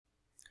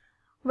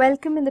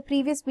Welcome. In the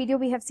previous video,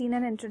 we have seen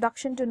an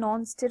introduction to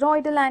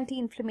non-steroidal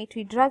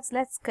anti-inflammatory drugs.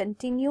 Let's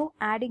continue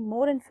adding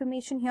more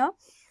information here.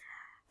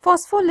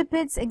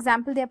 Phospholipids,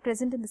 example, they are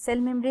present in the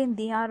cell membrane.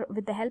 They are,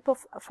 with the help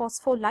of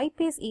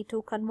phospholipase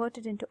A2,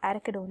 converted into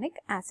arachidonic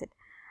acid.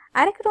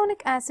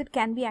 Arachidonic acid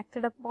can be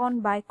acted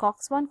upon by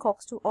COX-1,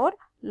 COX-2 or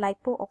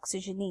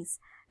lipooxygenase.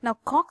 Now,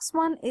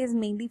 COX-1 is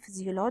mainly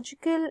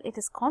physiological. It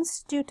is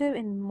constitutive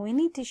in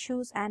many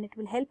tissues and it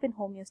will help in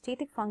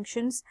homeostatic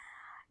functions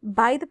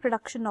by the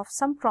production of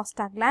some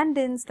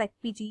prostaglandins like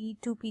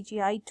PGE2,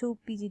 PGI2,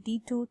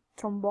 PGD2,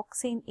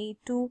 thromboxane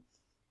A2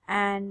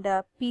 and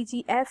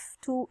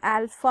PGF2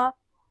 alpha,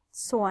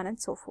 so on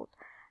and so forth.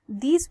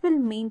 These will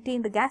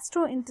maintain the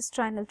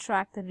gastrointestinal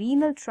tract, the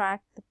renal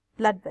tract, the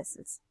blood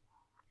vessels.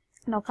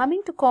 Now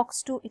coming to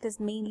COX-2, it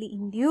is mainly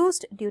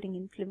induced during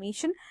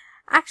inflammation.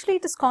 Actually,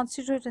 it is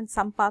constituted in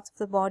some parts of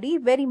the body,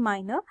 very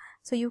minor.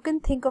 So you can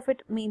think of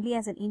it mainly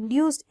as an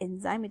induced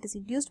enzyme. It is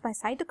induced by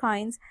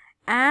cytokines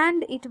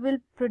and it will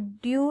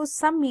produce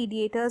some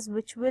mediators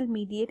which will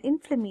mediate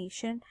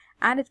inflammation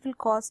and it will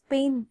cause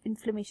pain,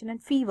 inflammation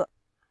and fever.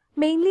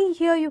 Mainly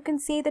here you can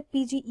say that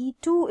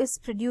PGE2 is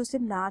produced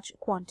in large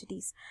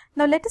quantities.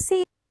 Now let us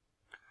say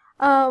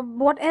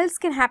what else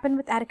can happen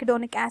with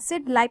arachidonic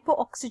acid?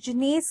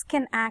 Lipooxygenase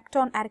can act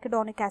on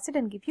arachidonic acid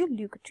and give you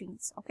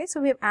leukotrienes. Okay, so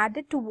we have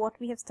added to what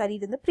we have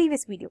studied in the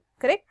previous video,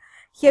 correct?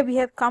 Here we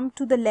have come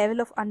to the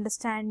level of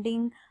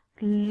understanding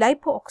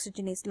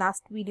lipooxygenase.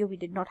 Last video we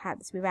did not have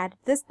this. We've added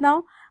this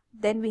now.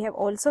 Then we have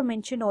also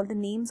mentioned all the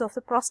names of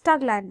the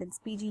prostaglandins: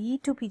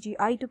 PGE2,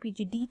 PGI2,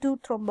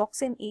 PGD2,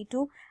 thromboxane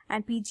A2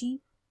 and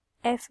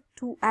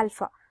PGF2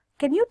 alpha.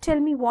 Can you tell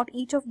me what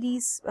each of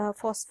these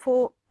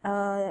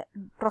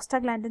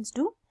prostaglandins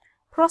do?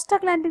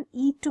 Prostaglandin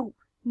E2,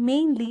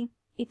 mainly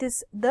it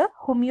is the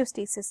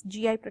homeostasis,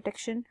 GI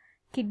protection,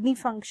 kidney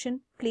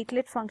function,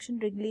 platelet function,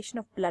 regulation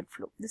of blood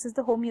flow. This is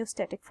the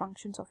homeostatic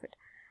functions of it.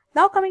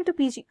 Now coming to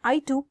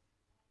PGI2,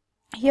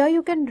 here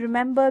you can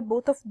remember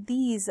both of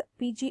these,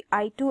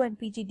 PGI2 and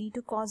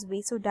PGD2 cause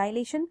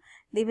vasodilation.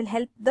 They will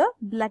help the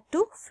blood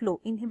to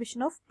flow,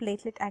 inhibition of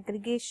platelet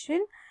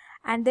aggregation.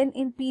 And then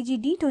in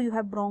PGD2 you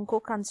have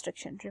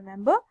bronchoconstriction.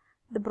 Remember,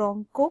 the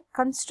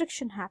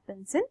bronchoconstriction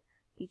happens in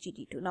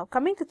PGD2. Now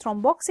coming to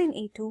thromboxane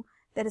A2,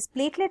 there is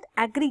platelet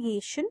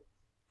aggregation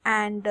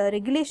and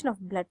regulation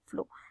of blood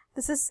flow.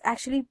 This is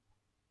actually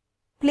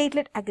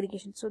platelet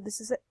aggregation. So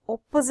this is the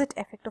opposite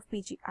effect of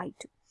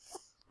PGI2.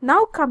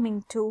 Now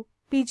coming to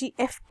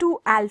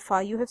PGF2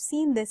 alpha, you have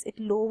seen this, it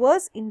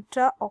lowers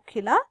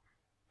intraocular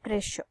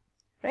pressure,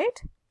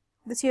 right?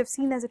 This you have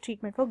seen as a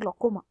treatment for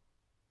glaucoma.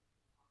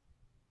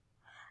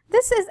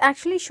 This is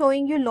actually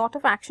showing you a lot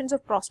of actions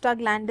of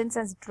prostaglandins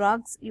as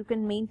drugs. You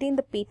can maintain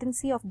the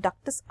patency of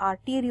ductus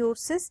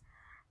arteriosus.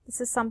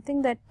 This is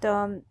something that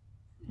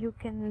you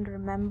can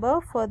remember.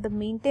 For the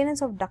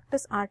maintenance of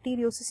ductus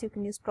arteriosus, you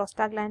can use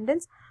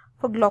prostaglandins.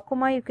 For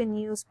glaucoma, you can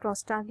use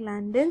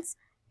prostaglandins.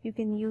 You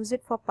can use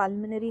it for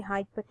pulmonary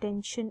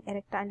hypertension,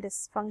 erectile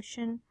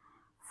dysfunction,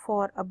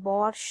 for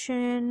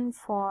abortion,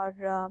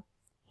 for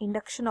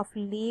induction of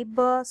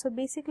labor. So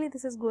basically,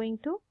 this is going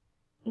to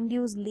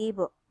induce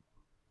labor.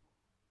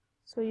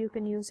 So you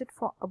can use it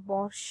for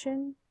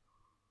abortion.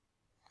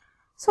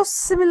 So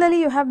similarly,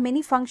 you have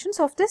many functions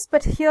of this,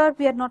 but here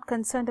we are not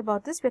concerned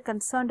about this. We are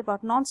concerned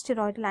about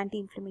non-steroidal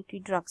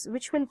anti-inflammatory drugs,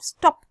 which will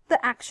stop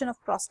the action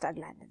of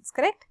prostaglandins,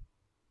 correct?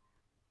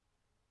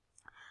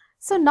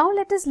 So now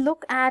let us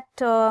look at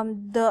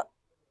the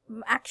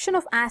action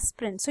of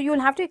aspirin. So you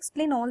will have to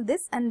explain all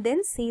this and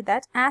then say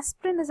that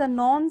aspirin is a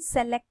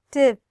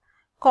non-selective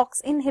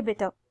COX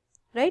inhibitor,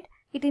 right?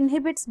 It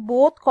inhibits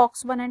both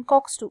COX-1 and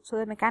COX-2. So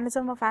the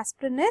mechanism of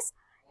aspirin is,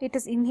 it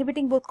is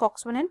inhibiting both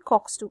COX-1 and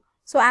COX-2.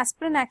 So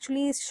aspirin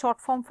actually is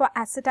short form for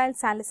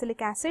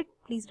acetylsalicylic acid.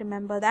 Please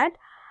remember that.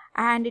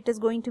 And it is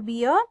going to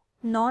be a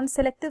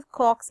non-selective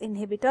COX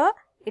inhibitor.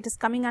 It is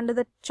coming under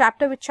the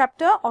chapter, which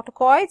chapter?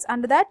 Autocoids.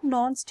 Under that,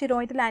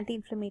 non-steroidal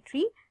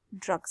anti-inflammatory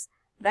drugs,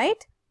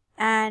 right?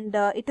 And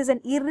it is an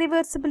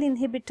irreversible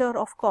inhibitor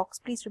of COX.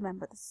 Please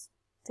remember this.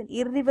 It's an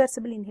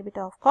irreversible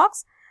inhibitor of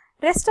COX.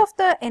 Rest of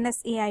the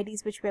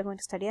NSAIDs which we are going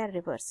to study are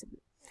reversible.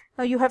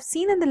 Now you have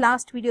seen in the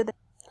last video that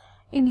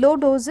in low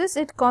doses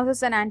it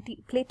causes an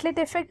anti-platelet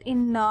effect.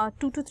 In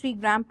 2 to 3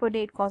 gram per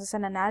day it causes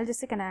an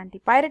analgesic and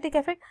antipyretic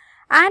effect.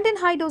 And in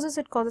high doses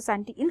it causes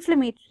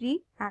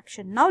anti-inflammatory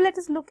action. Now let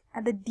us look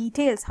at the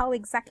details. How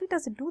exactly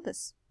does it do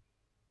this?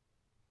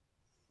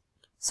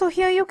 So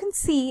here you can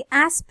see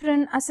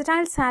aspirin,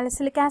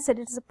 acetylsalicylic acid.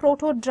 It is a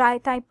proto-dry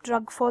type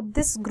drug for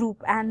this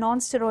group and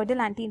non-steroidal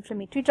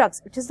anti-inflammatory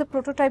drugs. Which is the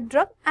prototype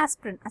drug?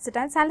 Aspirin,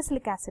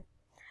 acetylsalicylic acid.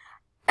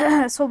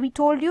 So we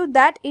told you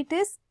that it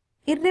is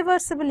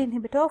irreversible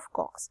inhibitor of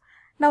COX.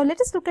 Now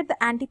let us look at the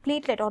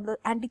antiplatelet or the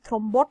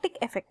antithrombotic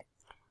effect.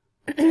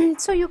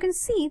 So you can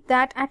see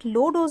that at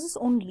low doses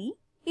only,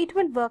 it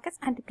will work as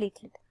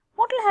antiplatelet.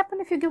 What will happen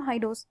if you give high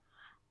dose?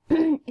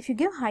 If you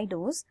give high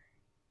dose,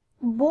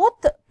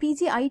 both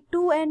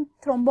PGI2 and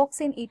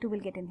thromboxane A2 will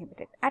get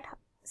inhibited. At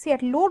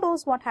low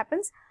dose, what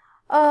happens?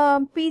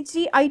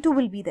 PGI2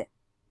 will be there.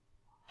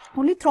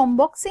 only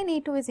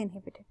thromboxane A2 is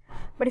inhibited.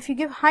 But if you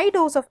give high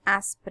dose of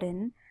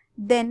aspirin,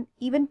 then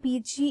even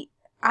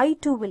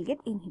PGI2 will get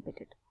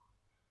inhibited.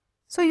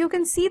 So you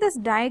can see this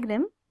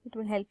diagram, it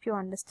will help you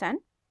understand.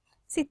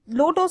 See,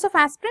 low dose of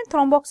aspirin,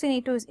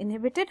 thromboxane A2 is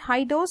inhibited.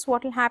 High dose,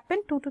 what will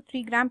happen? 2 to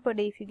 3 gram per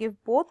day. If you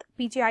give both,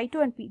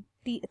 PGI2 and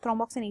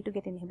thromboxane A2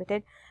 get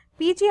inhibited.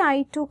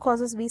 PGI2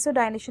 causes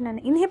vasodilation and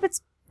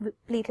inhibits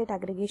platelet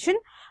aggregation.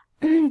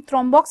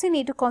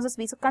 Thromboxane A2 causes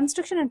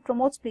vasoconstriction and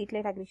promotes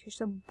platelet aggregation.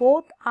 So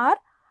both are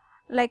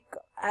like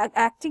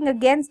acting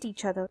against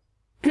each other.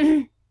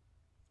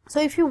 So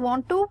if you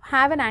want to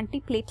have an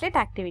antiplatelet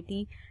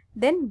activity,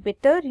 then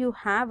better you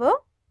have a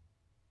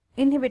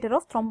inhibitor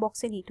of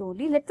thromboxane A2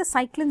 only. Let the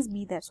cyclins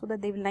be there so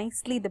that they will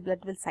nicely, the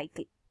blood will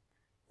cycle.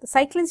 The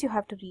cyclins you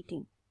have to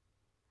retain.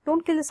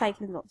 Don't kill the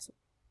cyclins also.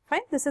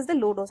 Fine. This is the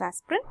low dose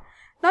aspirin.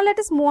 Now let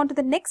us move on to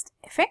the next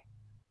effect.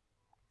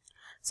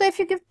 So if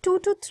you give 2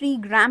 to 3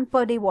 gram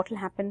per day, what will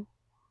happen?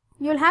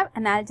 You will have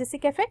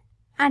analgesic effect,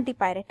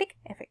 antipyretic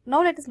effect.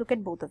 Now let us look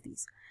at both of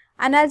these.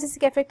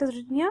 Analgesic effect is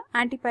written here,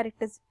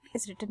 antipyretic is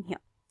written here.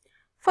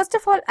 First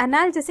of all,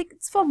 analgesic,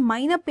 it's for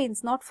minor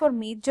pains, not for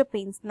major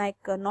pains like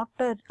not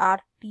a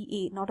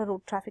RTA, not a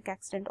road traffic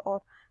accident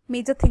or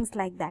major things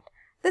like that.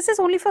 This is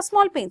only for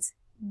small pains.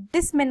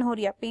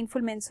 Dysmenorrhea,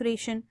 painful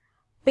menstruation,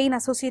 pain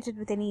associated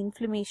with any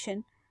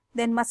inflammation,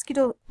 then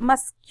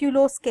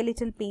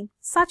musculoskeletal pain.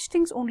 Such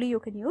things only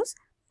you can use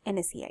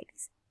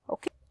NSAIDs.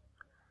 Okay.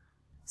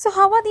 So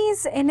how are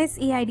these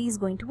NSAIDs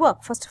going to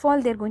work? First of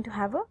all, they are going to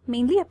have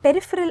mainly a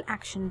peripheral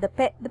action. The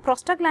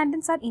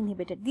prostaglandins are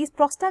inhibited. These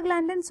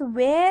prostaglandins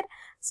were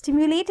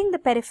stimulating the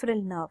peripheral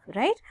nerve,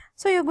 right?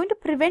 So you are going to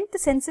prevent the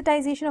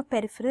sensitization of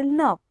peripheral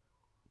nerve.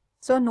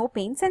 So no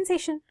pain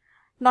sensation,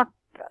 not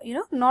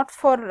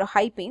for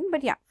high pain,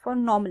 but yeah, for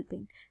normal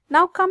pain.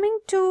 Now coming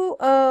to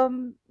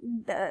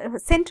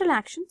the central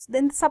actions,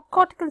 then the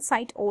subcortical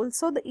site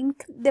also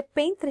the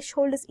pain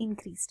threshold is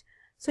increased.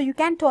 So you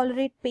can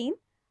tolerate pain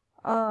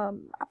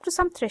up to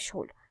some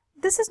threshold.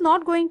 This is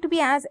not going to be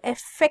as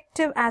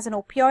effective as an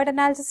opioid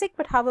analgesic,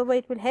 but however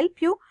it will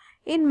help you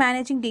in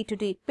managing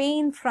day-to-day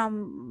pain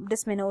from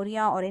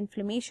dysmenorrhea or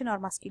inflammation or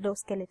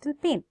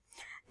musculoskeletal pain.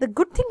 The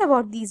good thing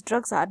about these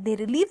drugs are they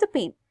relieve the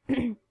pain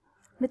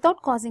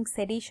without causing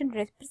sedation,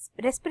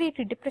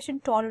 respiratory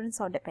depression,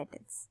 tolerance or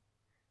dependence.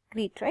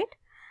 Great, right?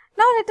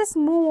 Now let us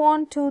move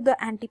on to the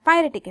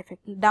antipyretic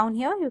effect. Down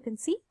here you can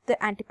see the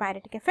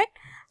antipyretic effect.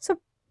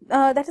 So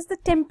that is the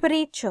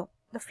temperature.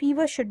 The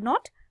fever should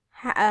not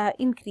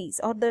increase,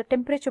 or the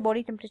temperature,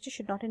 body temperature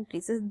should not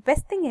increase. The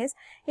best thing is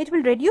it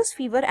will reduce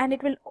fever and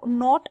it will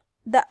not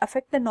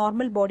affect the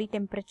normal body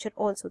temperature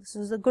also. This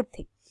is a good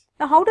thing.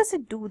 Now how does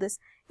it do this?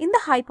 In the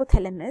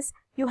hypothalamus,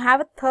 you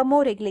have a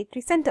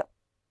thermoregulatory center.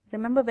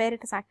 Remember where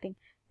it is acting.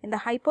 In the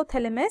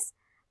hypothalamus,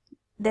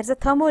 there is a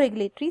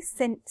thermoregulatory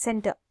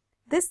center.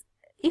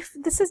 If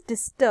this is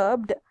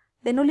disturbed,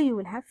 then only you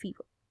will have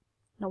fever.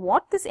 Now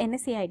what this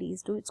NSAID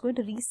is doing, it's going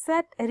to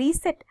reset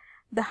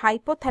the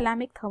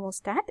hypothalamic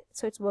thermostat.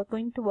 So it's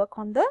going to work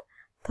on the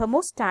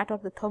thermostat or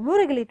the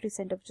thermoregulatory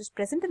center which is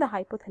present in the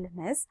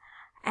hypothalamus,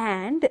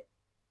 and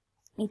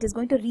it is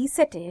going to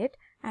reset it,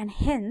 and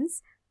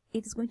hence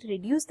it is going to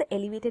reduce the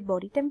elevated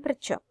body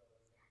temperature.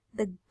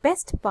 The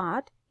best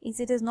part is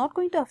it is not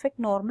going to affect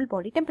normal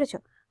body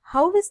temperature.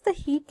 How is the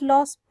heat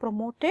loss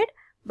promoted?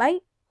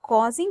 By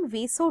causing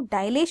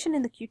vasodilation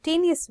in the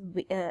cutaneous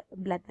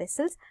blood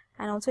vessels,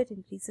 and also it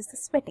increases the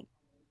sweating.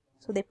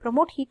 So they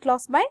promote heat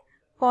loss by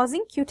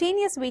causing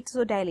cutaneous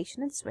vasodilation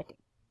and sweating.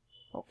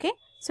 Okay.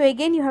 So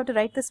again you have to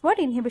write this word,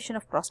 inhibition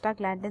of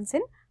prostaglandins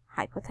in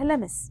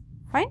hypothalamus.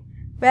 Fine.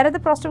 Where are the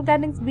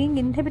prostaglandins being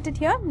inhibited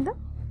here? In the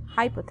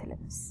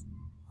hypothalamus.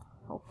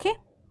 Okay.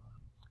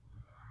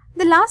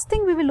 The last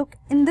thing we will look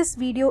in this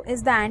video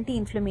is the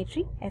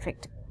anti-inflammatory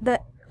effect.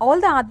 All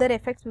the other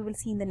effects we will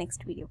see in the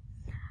next video.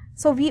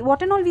 So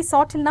what and all we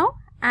saw till now: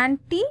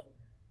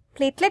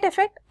 anti-platelet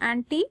effect,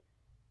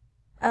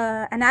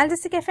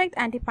 analgesic effect,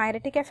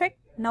 antipyretic effect.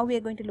 Now we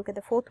are going to look at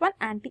the fourth one,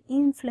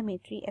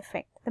 anti-inflammatory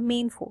effect, the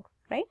main four,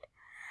 right?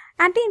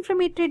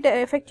 Anti-inflammatory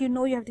effect,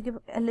 you have to give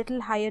a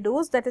little higher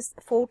dose, that is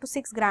 4 to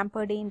 6 gram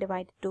per day in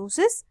divided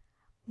doses.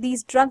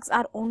 These drugs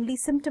are only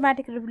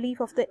symptomatic relief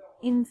of the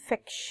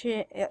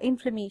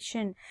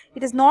inflammation.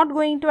 It is not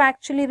going to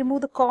actually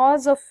remove the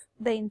cause of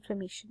the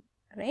inflammation,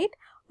 right?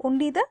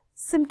 Only the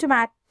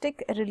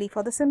symptomatic relief,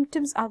 or the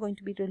symptoms are going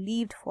to be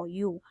relieved for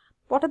you.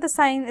 What are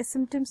the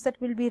symptoms that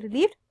will be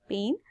relieved?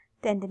 Pain,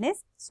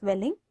 tenderness,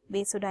 swelling,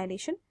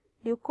 vasodilation,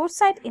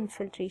 leukocyte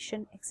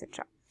infiltration,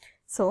 etc.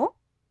 So,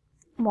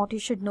 what you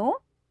should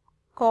know,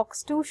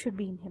 COX-2 should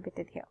be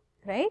inhibited here,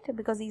 right?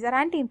 Because these are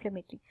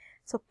anti-inflammatory.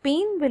 So,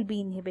 pain will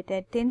be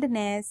inhibited,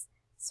 tenderness,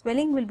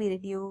 swelling will be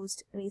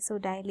reduced,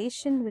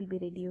 vasodilation will be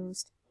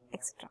reduced,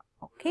 etc.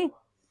 Okay.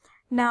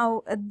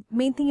 Now,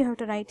 main thing you have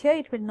to write here,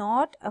 it will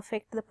not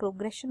affect the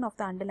progression of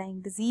the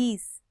underlying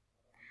disease.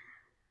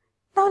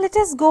 Now, let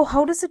us go.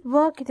 How does it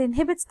work? It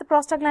inhibits the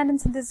prostaglandin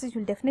synthesis.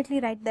 You will definitely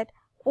write that.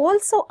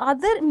 Also,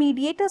 other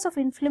mediators of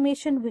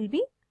inflammation will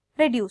be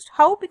reduced.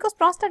 How? Because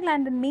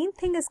prostaglandin main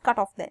thing is cut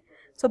off there.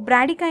 So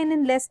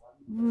bradykinin less,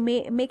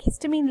 make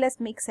histamine less,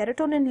 make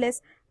serotonin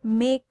less,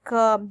 make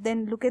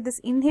then look at this,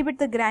 inhibit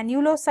the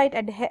granulocyte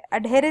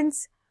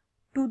adherence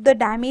to the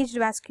damaged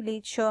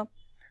vasculature.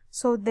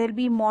 So there will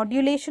be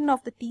modulation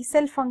of the T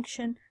cell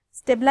function,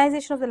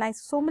 stabilization of the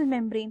lysosomal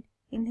membrane,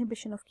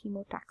 inhibition of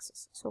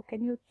chemotaxis. So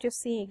can you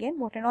just say again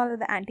what and all are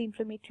the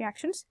anti-inflammatory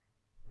actions?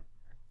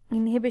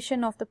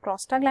 Inhibition of the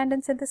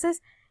prostaglandin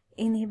synthesis,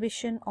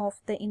 inhibition of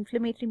the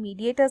inflammatory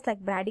mediators like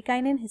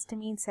bradykinin,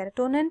 histamine,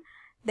 serotonin.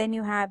 Then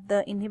you have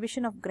the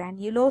inhibition of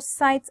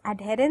granulocytes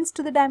adherence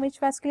to the damaged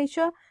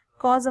vasculature,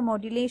 cause a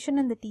modulation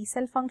in the T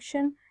cell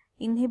function,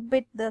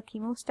 inhibit the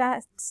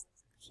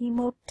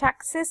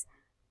chemotaxis,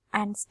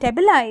 and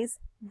stabilize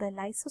the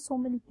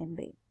lysosomal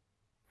membrane.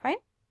 Fine.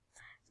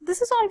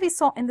 This is all we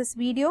saw in this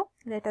video.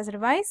 Let us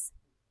revise.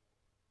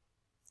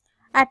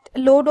 At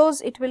low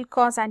dose, it will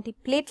cause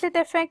antiplatelet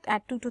effect.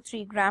 At 2 to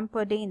 3 gram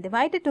per day in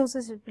divided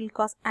doses, it will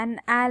cause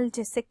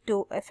analgesic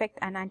effect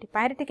and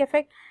antipyretic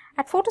effect.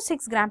 At 4 to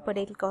 6 gram per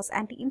day, it will cause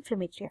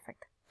anti-inflammatory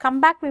effect.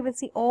 Come back, we will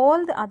see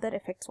all the other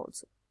effects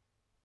also.